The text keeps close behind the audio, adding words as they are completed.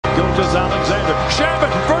Gilgeous Alexander.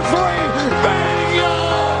 Shabbat for three. Bingo!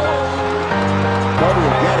 Bubba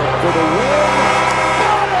will get it for the win.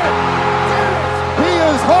 Got it! He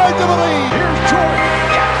is hard to believe. Here's Jordan.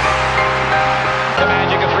 Yes! The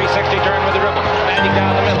Magic, a 360 turn with the dribble. Magic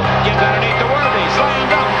down the middle. Gives underneath the Worthy. Slam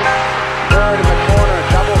dunk. Third in the corner.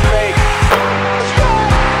 Double fake.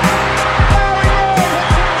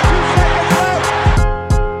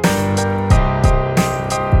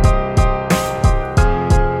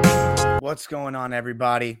 What's going on,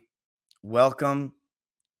 everybody? Welcome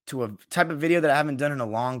to a type of video that I haven't done in a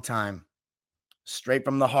long time. Straight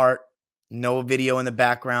from the heart, no video in the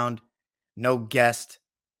background, no guest,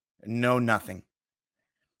 no nothing.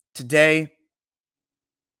 Today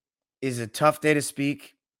is a tough day to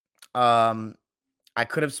speak. I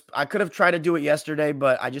could have tried to do it yesterday,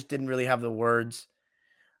 but I just didn't really have the words.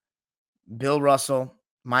 Bill Russell,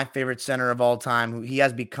 my favorite center of all time, who he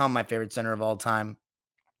has become my favorite center of all time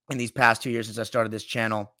in these past 2 years since I started this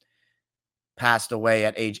channel, passed away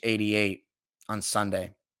at age 88 on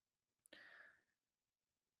Sunday.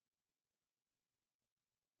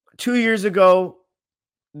 2 years ago,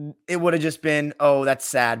 it would have just been, oh, that's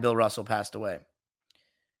sad, Bill Russell passed away.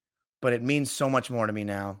 But it means so much more to me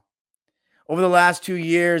now. Over the last 2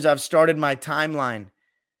 years, I've started my timeline.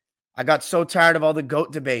 I got so tired of all the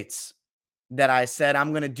GOAT debates that I said,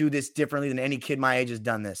 I'm going to do this differently than any kid my age has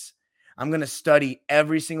done this. I'm going to study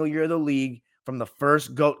every single year of the league from the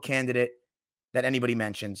first GOAT candidate that anybody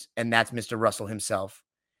mentions, and that's Mr. Russell himself.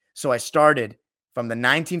 So I started from the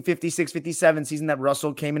 1956-57 season that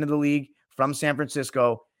Russell came into the league from San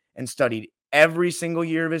Francisco and studied every single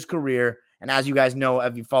year of his career. And as you guys know,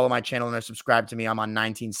 if you follow my channel and are subscribed to me, I'm on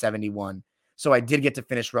 1971. So I did get to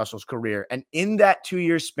finish Russell's career. And in that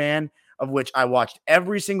 2-year span, of which I watched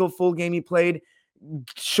every single full game he played,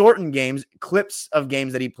 shortened games, clips of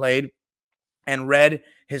games that he played, and read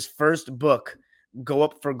his first book, Go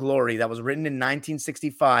Up for Glory, that was written in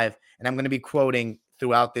 1965. And I'm going to be quoting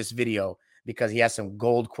throughout this video because he has some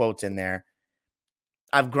gold quotes in there.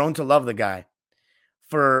 I've grown to love the guy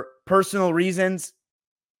for personal reasons,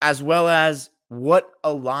 as well as what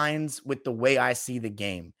aligns with the way I see the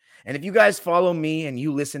game. And if you guys follow me and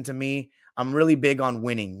you listen to me, I'm really big on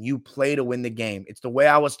winning. You play to win the game. It's the way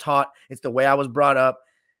I was taught. It's the way I was brought up.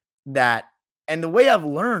 And the way I've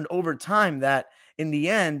learned over time that in the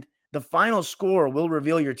end, the final score will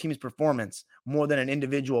reveal your team's performance more than an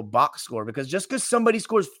individual box score. Because just because somebody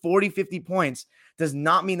scores 40, 50 points does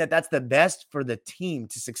not mean that that's the best for the team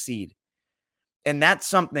to succeed. And that's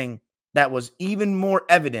something that was even more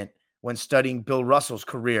evident when studying Bill Russell's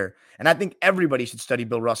career. And I think everybody should study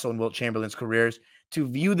Bill Russell and Wilt Chamberlain's careers to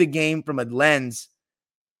view the game from a lens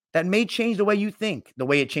that may change the way you think, the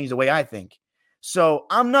way it changed the way I think. So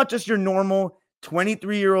I'm not just your normal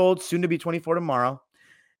 23-year-old, soon to be 24 tomorrow,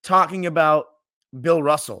 talking about Bill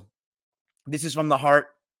Russell. This is from the heart,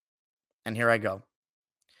 and here I go.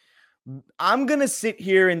 I'm going to sit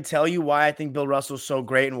here and tell you why I think Bill Russell's so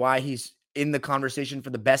great and why he's in the conversation for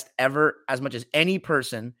the best ever as much as any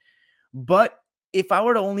person. But if I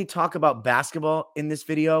were to only talk about basketball in this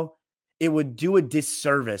video, it would do a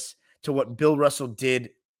disservice to what Bill Russell did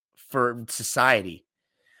for society.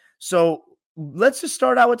 So let's just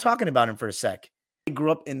start out with talking about him for a sec. He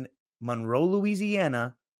grew up in Monroe,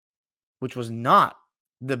 Louisiana, which was not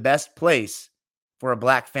the best place for a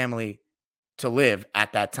black family to live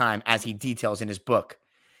at that time, as he details in his book.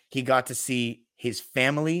 He got to see his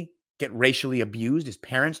family get racially abused. His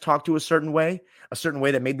parents talked to a certain way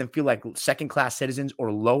that made them feel like second-class citizens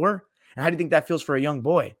or lower. And how do you think that feels for a young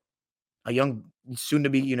boy? A young,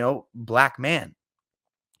 soon-to-be, black man.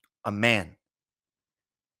 A man.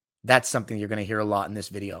 That's something you're going to hear a lot in this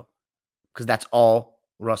video because that's all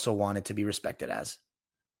Russell wanted to be respected as.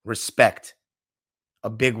 Respect.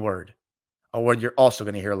 A big word. A word you're also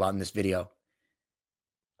going to hear a lot in this video.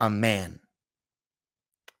 A man.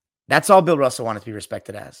 That's all Bill Russell wanted to be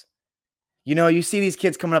respected as. You see these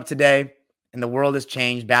kids coming up today and the world has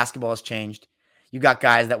changed. Basketball has changed. You got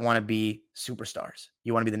guys that want to be superstars.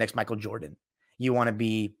 You want to be the next Michael Jordan. You want to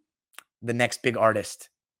be the next big artist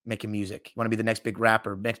making music. You want to be the next big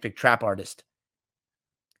rapper, next big trap artist.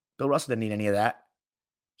 Bill Russell didn't need any of that.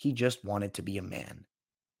 He just wanted to be a man,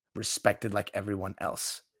 respected like everyone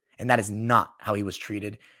else. And that is not how he was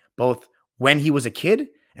treated, both when he was a kid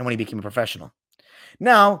and when he became a professional.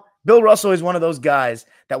 Now, Bill Russell is one of those guys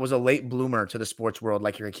that was a late bloomer to the sports world,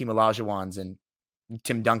 like your Hakeem Olajuwons and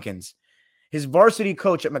Tim Duncans. His varsity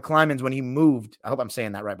coach at McClymonds when he moved, I hope I'm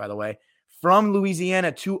saying that right, by the way, from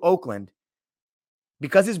Louisiana to Oakland,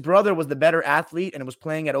 because his brother was the better athlete and was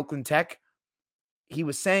playing at Oakland Tech, he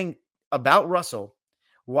was saying about Russell,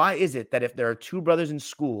 Why is it that if there are two brothers in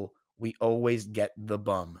school, we always get the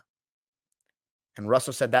bum? And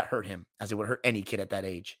Russell said that hurt him, as it would hurt any kid at that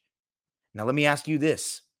age. Now, let me ask you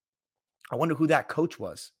this. I wonder who that coach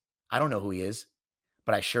was. I don't know who he is,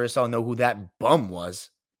 but I sure as hell know who that bum was.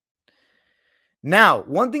 Now,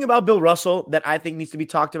 one thing about Bill Russell that I think needs to be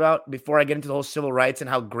talked about before I get into the whole civil rights and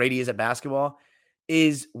how great he is at basketball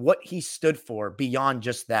is what he stood for beyond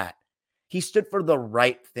just that. He stood for the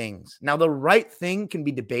right things. Now, the right thing can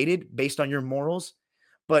be debated based on your morals,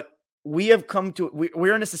 but we're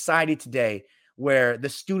in a society today where the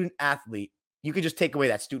student athlete, you could just take away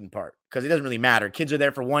that student part because it doesn't really matter. Kids are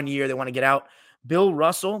there for 1 year. They want to get out. Bill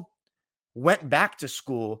Russell went back to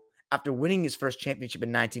school after winning his first championship in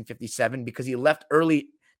 1957 because he left early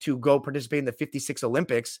to go participate in the 56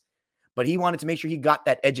 Olympics, but he wanted to make sure he got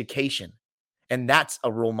that education. And that's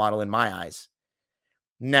a role model in my eyes.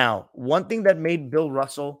 Now, one thing that made Bill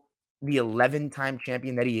Russell the 11-time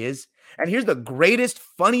champion that he is, and here's the greatest,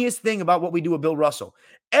 funniest thing about what we do with Bill Russell.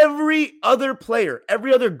 Every other player,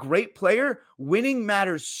 every other great player, winning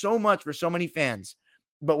matters so much for so many fans.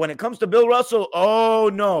 But when it comes to Bill Russell,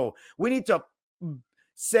 oh no, we need to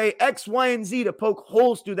say X, Y, and Z to poke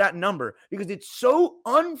holes through that number because it's so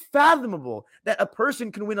unfathomable that a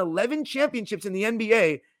person can win 11 championships in the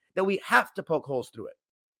NBA that we have to poke holes through it.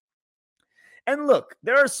 And look,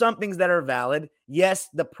 there are some things that are valid. Yes,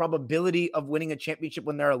 the probability of winning a championship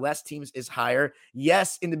when there are less teams is higher.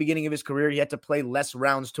 Yes, in the beginning of his career, he had to play less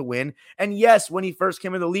rounds to win. And yes, when he first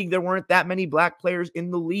came in the league, there weren't that many black players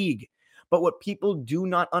in the league. But what people do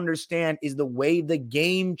not understand is the way the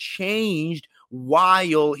game changed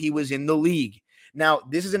while he was in the league. Now,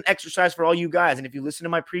 this is an exercise for all you guys. And if you listen to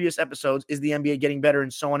my previous episodes, is the NBA getting better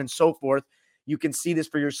and so on and so forth, you can see this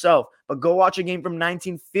for yourself. But go watch a game from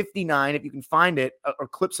 1959 if you can find it or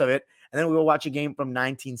clips of it. And then we'll watch a game from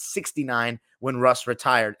 1969 when Russ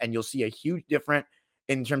retired. And you'll see a huge difference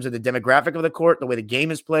in terms of the demographic of the court, the way the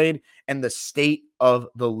game is played, and the state of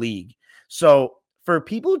the league. So for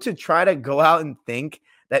people to try to go out and think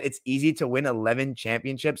that it's easy to win 11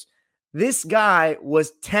 championships, this guy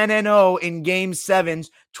was 10-0 in game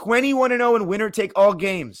sevens, 21-0 in winner-take-all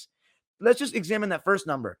games. Let's just examine that first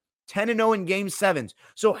number. 10-0 in game sevens.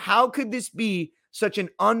 So how could this be such an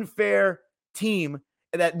unfair team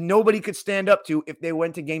that nobody could stand up to if they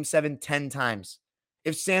went to game 7 10 times?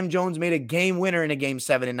 If Sam Jones made a game winner in a game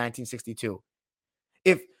 7 in 1962?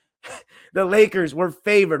 If the Lakers were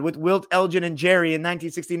favored with Wilt, Elgin, and Jerry in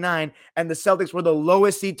 1969, and the Celtics were the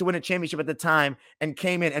lowest seed to win a championship at the time and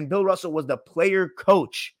came in, and Bill Russell was the player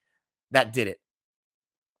coach that did it.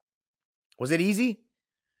 Was it easy?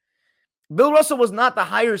 Bill Russell was not the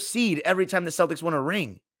higher seed every time the Celtics won a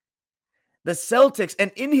ring. The Celtics, and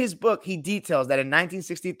in his book, he details that in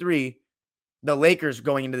 1963, the Lakers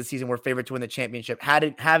going into the season were favored to win the championship,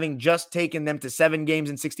 having just taken them to 7 games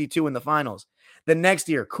in 62 in the finals. The next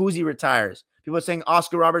year, Cousy retires. People are saying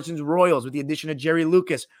Oscar Robertson's Royals with the addition of Jerry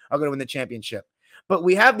Lucas are going to win the championship. But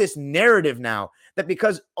we have this narrative now that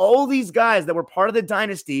because all these guys that were part of the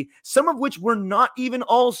dynasty, some of which were not even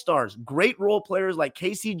all-stars, great role players like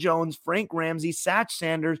Casey Jones, Frank Ramsey, Satch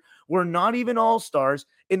Sanders, were not even all-stars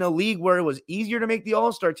in a league where it was easier to make the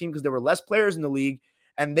all-star team because there were less players in the league,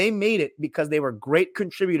 and they made it because they were great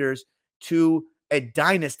contributors to a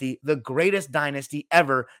dynasty, the greatest dynasty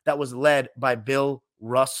ever that was led by Bill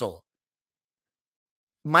Russell.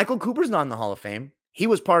 Michael Cooper's not in the Hall of Fame. He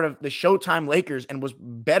was part of the Showtime Lakers and was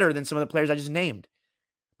better than some of the players I just named.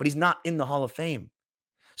 But he's not in the Hall of Fame.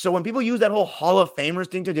 So when people use that whole Hall of Famers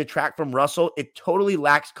thing to detract from Russell, it totally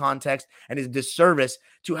lacks context and is disservice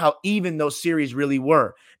to how even those series really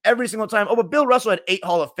were. Every single time, but Bill Russell had 8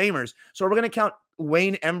 Hall of Famers. So we're going to count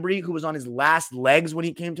Wayne Embry, who was on his last legs when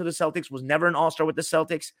he came to the Celtics, was never an all-star with the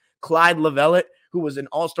Celtics. Clyde Lovellette, who was an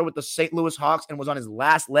all-star with the St. Louis Hawks and was on his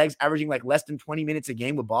last legs, averaging like less than 20 minutes a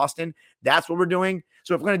game with Boston. That's what we're doing.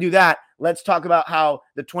 So if we're going to do that, let's talk about how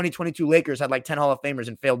the 2022 Lakers had like 10 Hall of Famers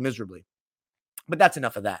and failed miserably. But that's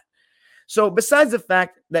enough of that. So besides the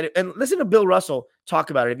fact that, and listen to Bill Russell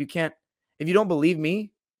talk about it. If you don't believe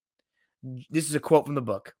me, this is a quote from the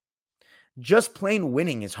book. Just plain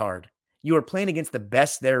winning is hard. You are playing against the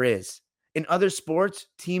best there is. In other sports,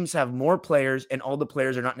 teams have more players and all the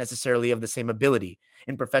players are not necessarily of the same ability.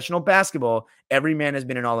 In professional basketball, every man has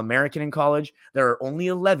been an All-American in college. There are only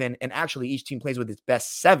 11, and actually each team plays with its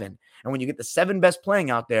best 7. And when you get the 7 best playing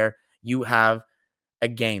out there, you have a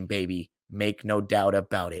game, baby. Make no doubt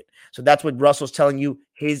about it. So that's what Russell's telling you.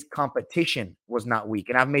 His competition was not weak.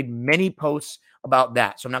 And I've made many posts about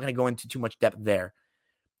that, so I'm not going to go into too much depth there.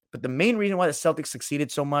 But the main reason why the Celtics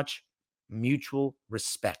succeeded so much, mutual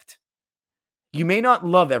respect. You may not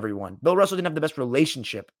love everyone. Bill Russell didn't have the best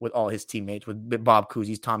relationship with all his teammates, with Bob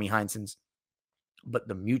Cousy's, Tommy Heinsohn's, but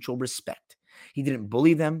the mutual respect. He didn't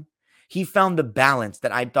bully them. He found the balance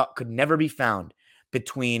that I thought could never be found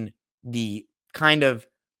between the kind of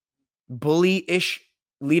bully-ish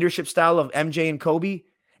leadership style of MJ and Kobe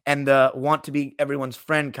and the want to be everyone's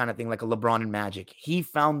friend kind of thing, like a LeBron and Magic. He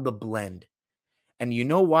found the blend. And you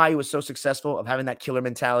know why he was so successful of having that killer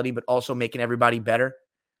mentality, but also making everybody better?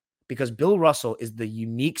 Because Bill Russell is the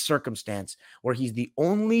unique circumstance where he's the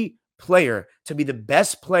only player to be the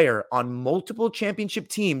best player on multiple championship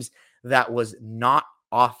teams that was not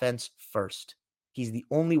offense first. He's the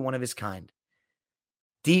only one of his kind.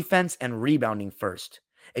 Defense and rebounding first.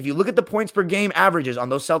 If you look at the points per game averages on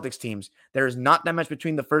those Celtics teams, there is not that much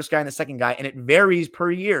between the first guy and the second guy, and it varies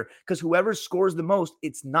per year because whoever scores the most,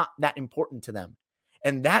 it's not that important to them.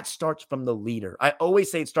 And that starts from the leader. I always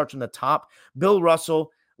say it starts from the top. Bill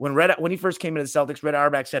Russell, when he first came into the Celtics, Red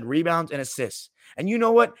Auerbach said rebounds and assists. And you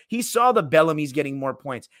know what? He saw the Bellamy's getting more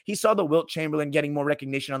points. He saw the Wilt Chamberlain getting more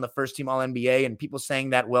recognition on the first team All-NBA and people saying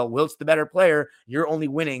that, well, Wilt's the better player. You're only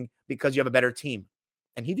winning because you have a better team.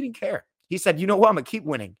 And he didn't care. He said, you know what? I'm going to keep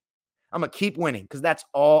winning. I'm going to keep winning because that's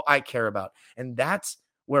all I care about. And that's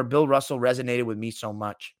where Bill Russell resonated with me so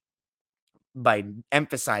much, by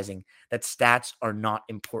emphasizing that stats are not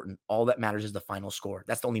important. All that matters is the final score.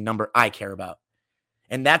 That's the only number I care about.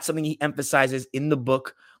 And that's something he emphasizes in the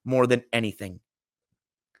book more than anything.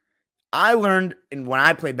 I learned when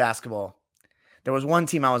I played basketball, there was one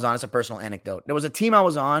team I was on. It's a personal anecdote. There was a team I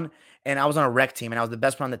was on, and I was on a rec team, and I was the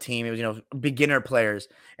best player on the team. It was, beginner players.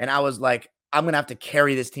 And I was like, I'm going to have to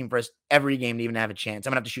carry this team for every game to even have a chance. I'm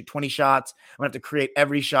going to have to shoot 20 shots. I'm going to have to create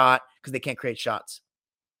every shot because they can't create shots.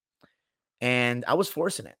 And I was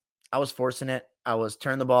forcing it. I was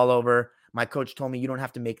turning the ball over. My coach told me, you don't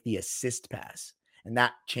have to make the assist pass. And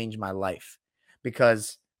that changed my life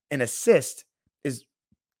because an assist is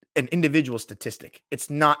an individual statistic. It's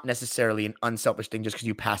not necessarily an unselfish thing just because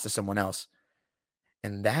you pass to someone else.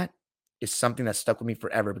 And that is something that stuck with me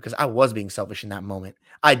forever because I was being selfish in that moment.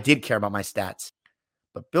 I did care about my stats.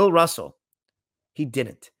 But Bill Russell, he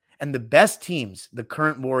didn't. And the best teams, the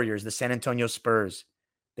current Warriors, the San Antonio Spurs,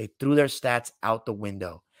 they threw their stats out the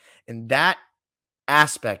window. And that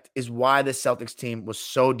aspect is why the Celtics team was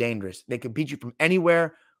so dangerous. They could beat you from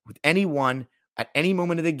anywhere with anyone at any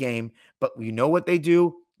moment of the game. But you know what they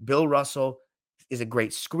do? Bill Russell is a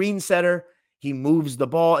great screen setter. He moves the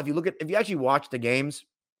ball. If you actually watch the games,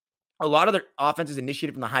 a lot of their offense is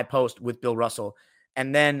initiated from the high post with Bill Russell.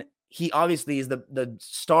 And then he obviously is the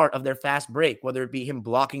start of their fast break, whether it be him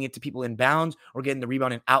blocking it to people in bounds or getting the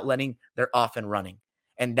rebound and outletting, they're off and running.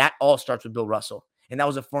 And that all starts with Bill Russell. And that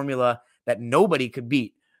was a formula that nobody could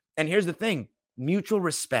beat. And here's the thing, mutual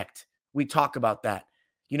respect. We talk about that.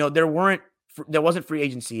 There wasn't free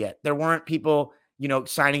agency yet. There weren't people,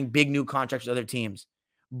 signing big new contracts with other teams.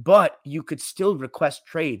 But you could still request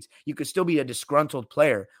trades. You could still be a disgruntled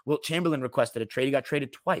player. Wilt Chamberlain requested a trade. He got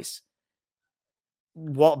traded twice.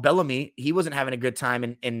 Walt Bellamy, he wasn't having a good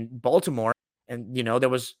time in Baltimore. And, there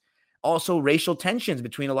was also racial tensions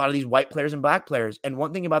between a lot of these white players and black players. And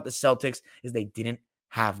one thing about the Celtics is they didn't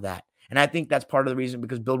have that. And I think that's part of the reason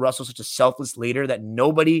because Bill Russell's such a selfless leader that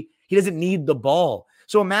he doesn't need the ball.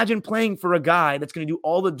 So imagine playing for a guy that's going to do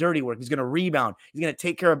all the dirty work. He's going to rebound. He's going to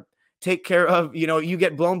take care of, you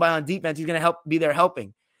get blown by on defense. He's going to be there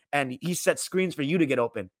helping. And he sets screens for you to get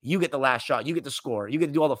open. You get the last shot. You get to score. You get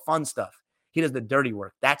to do all the fun stuff. He does the dirty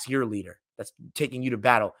work. That's your leader. That's taking you to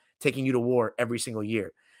battle, taking you to war every single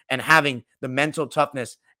year. And having the mental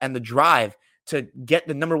toughness and the drive to get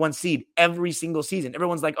the number one seed every single season.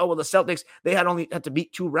 Everyone's like, oh, well, the Celtics, they only had to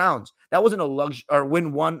beat 2 rounds. That wasn't a luxury, or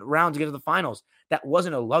win 1 round to get to the finals. That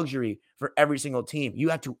wasn't a luxury for every single team. You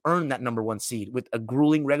had to earn that number 1 seed with a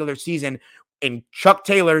grueling regular season in Chuck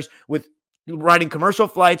Taylor's, with riding commercial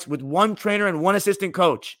flights with 1 trainer and 1 assistant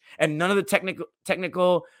coach, and none of the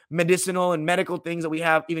technical, medicinal, and medical things that we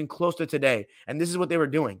have even close to today. And this is what they were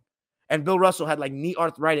doing. And Bill Russell had like knee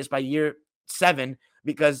arthritis by year 7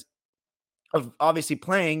 because of obviously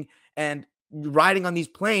playing and riding on these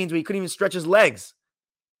planes where he couldn't even stretch his legs.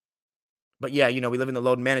 But yeah, we live in the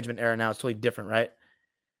load management era now. It's totally different, right?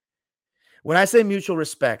 When I say mutual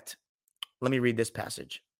respect, let me read this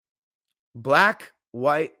passage. Black,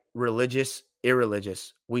 white, religious,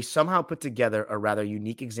 irreligious, we somehow put together a rather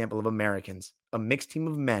unique example of Americans, a mixed team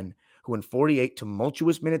of men who in 48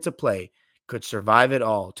 tumultuous minutes of play could survive it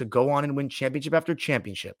all to go on and win championship after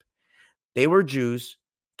championship. They were Jews,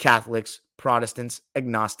 Catholics, Protestants,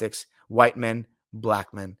 agnostics, white men,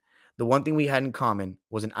 black men. The one thing we had in common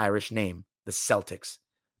was an Irish name, the Celtics.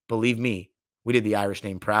 Believe me, we did the Irish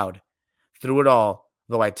name proud. Through it all,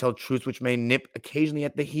 though I tell truths which may nip occasionally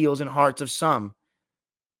at the heels and hearts of some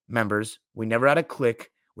members, we never had a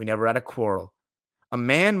clique, we never had a quarrel. A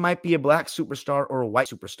man might be a black superstar or a white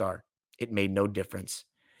superstar. It made no difference.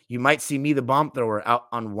 You might see me, the bomb thrower, out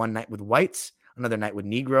on one night with whites, another night with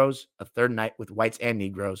Negroes, a third night with whites and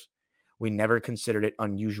Negroes. We never considered it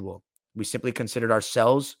unusual. We simply considered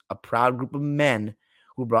ourselves a proud group of men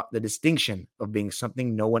who brought the distinction of being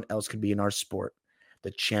something no one else could be in our sport,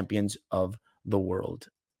 the champions of the world.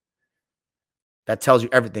 That tells you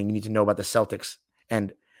everything you need to know about the Celtics.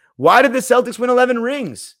 And why did the Celtics win 11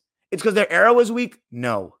 rings? It's because their era was weak?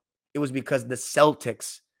 No. It was because the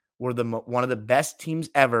Celtics were one of the best teams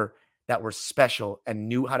ever that were special and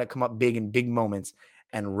knew how to come up big in big moments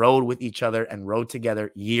and rode with each other and rode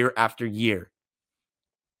together year after year.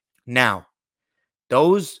 Now,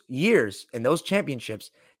 those years and those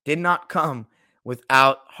championships did not come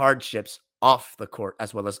without hardships off the court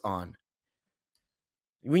as well as on.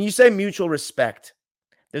 When you say mutual respect,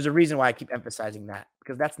 there's a reason why I keep emphasizing that,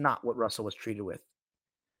 because that's not what Russell was treated with.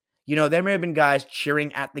 You know, there may have been guys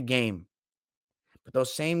cheering at the game, but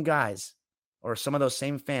those same guys or some of those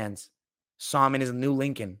same fans saw him in his new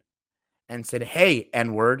Lincoln and said, hey,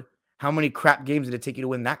 N-word, how many crap games did it take you to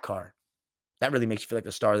win that car? That really makes you feel like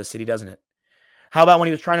the star of the city, doesn't it? How about when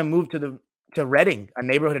he was trying to move to Reading, a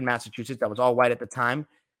neighborhood in Massachusetts that was all white at the time,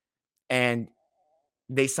 and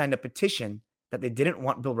they signed a petition that they didn't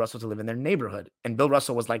want Bill Russell to live in their neighborhood. And Bill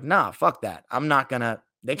Russell was like, nah, fuck that. I'm not going to,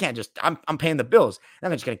 they can't just, I'm paying the bills. They're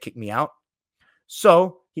not just going to kick me out.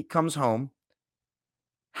 So he comes home,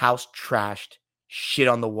 house trashed, shit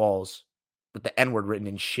on the walls with the N-word written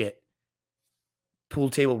in shit. Pool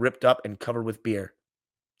table ripped up and covered with beer.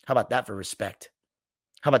 How about that for respect?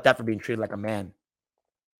 How about that for being treated like a man?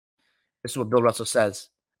 This is what Bill Russell says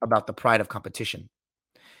about the pride of competition.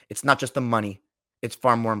 It's not just the money. It's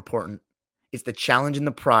far more important. It's the challenge and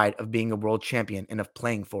the pride of being a world champion and of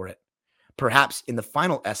playing for it. Perhaps in the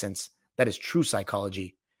final essence, that is true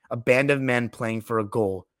psychology. A band of men playing for a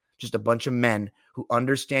goal. Just a bunch of men who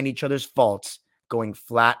understand each other's faults, going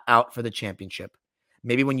flat out for the championship.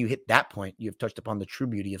 Maybe when you hit that point, you've touched upon the true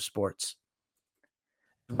beauty of sports.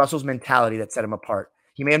 Russell's mentality that set him apart.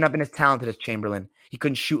 He may have not been as talented as Chamberlain. He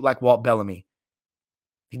couldn't shoot like Walt Bellamy.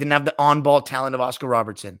 He didn't have the on-ball talent of Oscar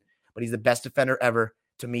Robertson, but he's the best defender ever.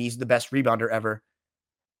 To me, he's the best rebounder ever.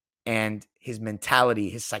 And his mentality,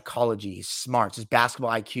 his psychology, his smarts, his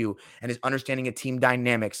basketball IQ, and his understanding of team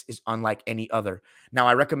dynamics is unlike any other. Now,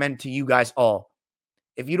 I recommend to you guys all,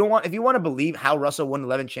 if you want to believe how Russell won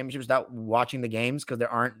 11 championships without watching the games, because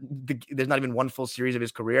there's not even one full series of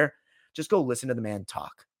his career, just go listen to the man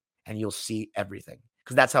talk, and you'll see everything.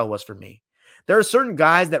 Because that's how it was for me. There are certain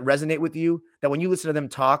guys that resonate with you that when you listen to them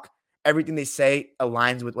talk, everything they say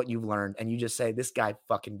aligns with what you've learned. And you just say, this guy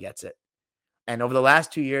fucking gets it. And over the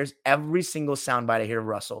last 2 years, every single soundbite I hear of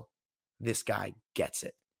Russell, this guy gets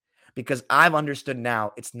it. Because I've understood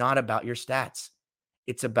now, it's not about your stats.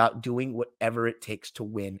 It's about doing whatever it takes to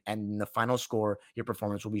win. And in the final score, your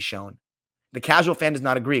performance will be shown. The casual fan does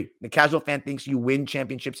not agree. The casual fan thinks you win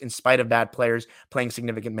championships in spite of bad players playing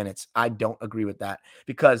significant minutes. I don't agree with that,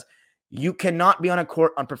 because you cannot be on a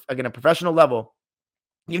court on a professional level.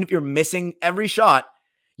 Even if you're missing every shot,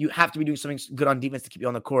 you have to be doing something good on defense to keep you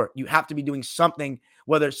on the court. You have to be doing something,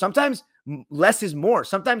 whether sometimes less is more.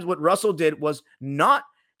 Sometimes what Russell did was not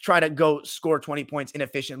try to go score 20 points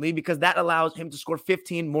inefficiently, because that allows him to score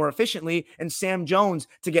 15 more efficiently and Sam Jones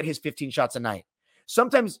to get his 15 shots a night.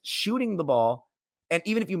 Sometimes shooting the ball, and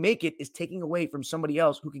even if you make it, is taking away from somebody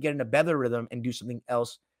else who could get in a better rhythm and do something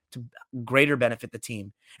else to greater benefit the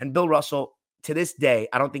team. And Bill Russell, to this day,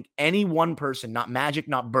 I don't think any one person, not Magic,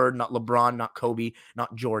 not Bird, not LeBron, not Kobe,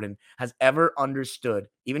 not Jordan, has ever understood,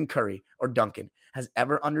 even Curry or Duncan, has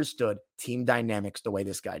ever understood team dynamics the way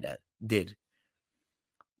this guy did.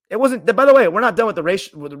 It wasn't, by the way, we're not done with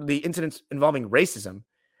the incidents involving racism.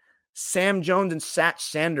 Sam Jones and Satch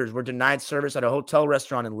Sanders were denied service at a hotel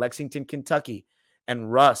restaurant in Lexington, Kentucky,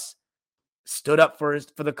 and Russ stood up for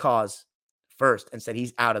the cause first and said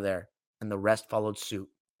he's out of there, and the rest followed suit.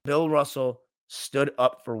 Bill Russell stood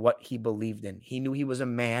up for what he believed in. He knew he was a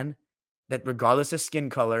man that, regardless of skin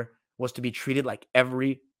color, was to be treated like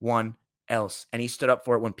everyone else, and he stood up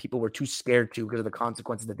for it when people were too scared to because of the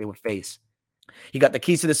consequences that they would face. He got the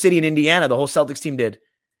keys to the city in Indiana, the whole Celtics team did,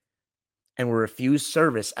 and were refused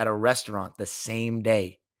service at a restaurant the same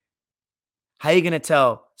day. How are you going to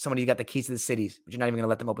tell somebody you got the keys to the cities, but you're not even going to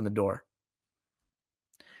let them open the door?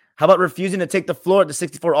 How about refusing to take the floor at the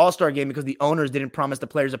 64 All-Star game because the owners didn't promise the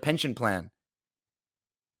players a pension plan?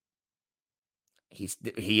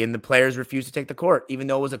 He and the players refused to take the court, even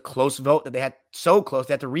though it was a close vote that they had so close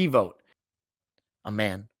they had to re-vote. A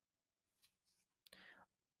man.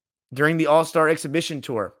 During the All-Star Exhibition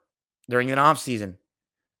Tour, during an offseason,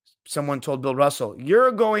 someone told Bill Russell,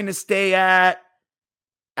 you're going to stay at,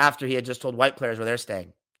 after he had just told white players where they're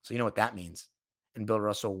staying. So you know what that means. And Bill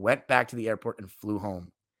Russell went back to the airport and flew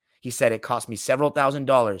home. He said it cost me several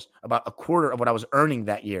 $1,000s, about a quarter of what I was earning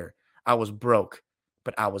that year. I was broke,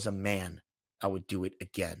 but I was a man. I would do it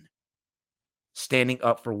again. Standing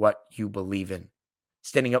up for what you believe in.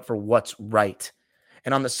 Standing up for what's right.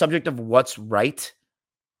 And on the subject of what's right,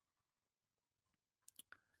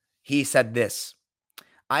 he said this.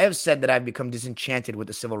 I have said that I've become disenchanted with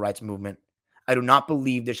the civil rights movement. I do not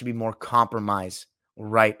believe there should be more compromise.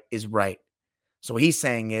 Right is right. So what he's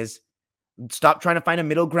saying is, stop trying to find a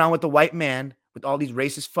middle ground with the white man, with all these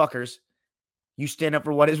racist fuckers. You stand up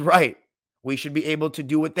for what is right. We should be able to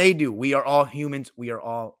do what they do. We are all humans. We are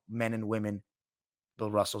all men and women. Bill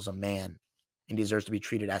Russell's a man and deserves to be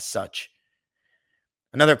treated as such.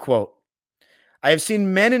 Another quote. I have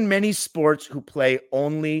seen men in many sports who play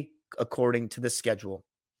only according to the schedule.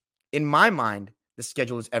 In my mind, the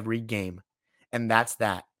schedule is every game, and that's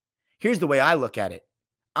that. Here's the way I look at it.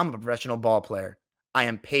 I'm a professional ball player. I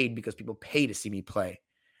am paid because people pay to see me play.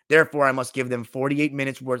 Therefore, I must give them 48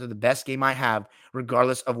 minutes worth of the best game I have,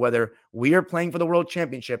 regardless of whether we are playing for the World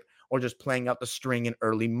Championship or just playing out the string in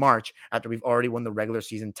early March after we've already won the regular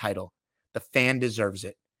season title. The fan deserves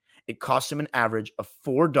it. It costs him an average of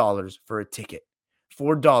 $4 for a ticket.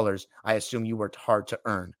 $4, I assume you worked hard to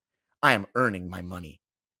earn. I am earning my money.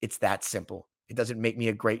 It's that simple. It doesn't make me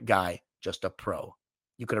a great guy, just a pro.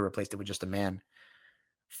 You could have replaced it with just a man.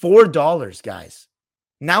 $4, guys.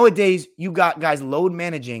 Nowadays, you got guys load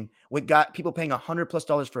managing with people paying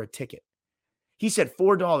 $100+ for a ticket. He said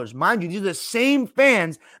 $4. Mind you, these are the same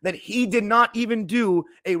fans that he did not even do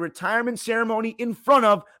a retirement ceremony in front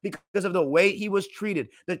of because of the way he was treated.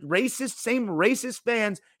 The same racist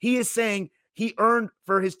fans, he is saying he earned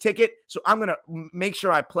for his ticket, so I'm going to make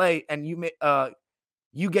sure I play and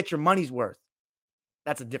you get your money's worth.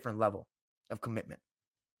 That's a different level of commitment.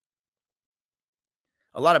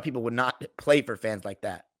 A lot of people would not play for fans like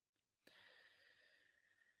that.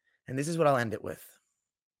 And this is what I'll end it with.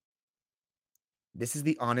 This is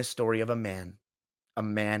the honest story of a man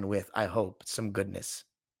with, I hope, some goodness,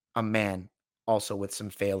 a man also with some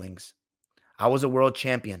failings. I was a world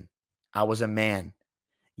champion. I was a man.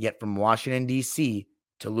 Yet from Washington, D.C.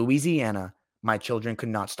 to Louisiana, my children could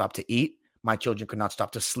not stop to eat. My children could not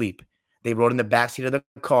stop to sleep. They rode in the backseat of the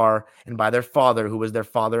car and by their father, who was their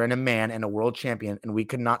father and a man and a world champion, and we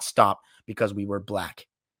could not stop because we were black.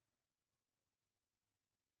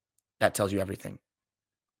 That tells you everything.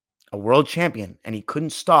 A world champion, and he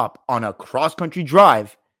couldn't stop on a cross-country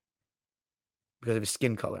drive because of his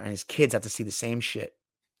skin color, and his kids have to see the same shit.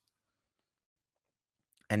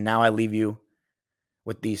 And now I leave you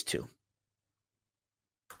with these two.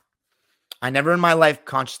 I never in my life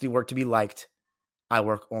consciously worked to be liked. I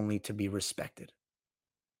work only to be respected.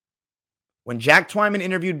 When Jack Twyman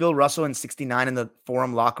interviewed Bill Russell in '69 in the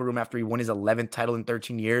Forum locker room after he won his 11th title in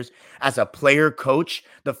 13 years as a player coach,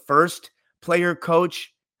 the first black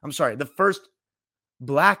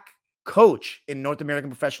coach in North American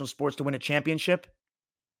professional sports to win a championship,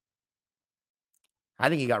 I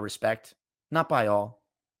think he got respect. Not by all,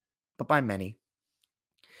 but by many.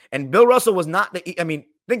 And Bill Russell was not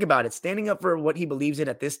think about it. Standing up for what he believes in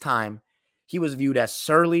at this time, he was viewed as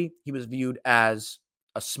surly. He was viewed as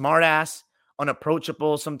a smartass,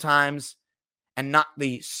 unapproachable sometimes, and not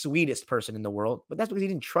the sweetest person in the world. But that's because he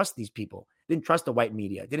didn't trust these people. Didn't trust the white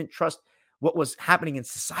media. Didn't trust what was happening in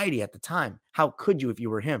society at the time. How could you if you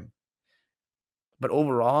were him? But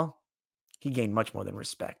overall, he gained much more than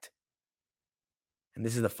respect. And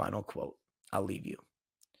this is the final quote. I'll leave you.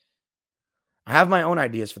 I have my own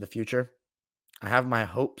ideas for the future. I have my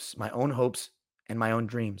hopes, my own hopes, and my own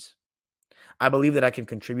dreams. I believe that I can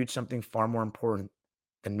contribute something far more important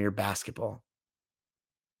than mere basketball.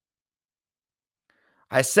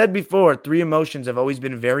 I said before, 3 emotions have always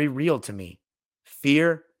been very real to me: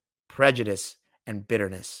 fear, prejudice, and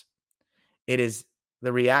bitterness. It is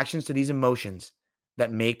the reactions to these emotions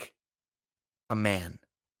that make a man.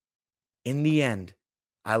 In the end,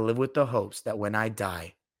 I live with the hopes that when I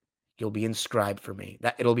die, it'll be inscribed for me.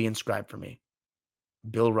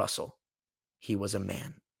 Bill Russell, he was a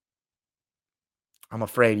man. I'm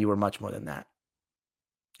afraid you were much more than that.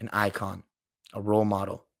 An icon, a role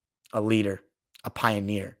model, a leader, a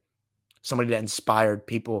pioneer, somebody that inspired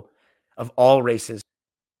people of all races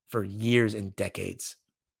for years and decades.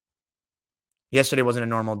 Yesterday wasn't a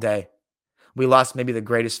normal day. We lost maybe the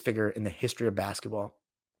greatest figure in the history of basketball.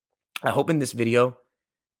 I hope in this video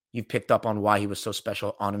you've picked up on why he was so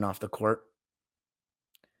special on and off the court.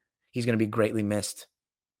 He's going to be greatly missed,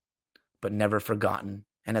 but never forgotten.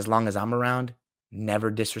 And as long as I'm around,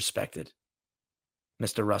 never disrespected.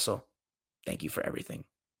 Mr. Russell, thank you for everything.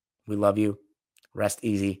 We love you. Rest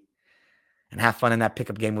easy. And have fun in that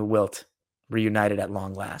pickup game with Wilt. Reunited at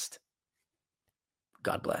long last.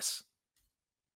 God bless.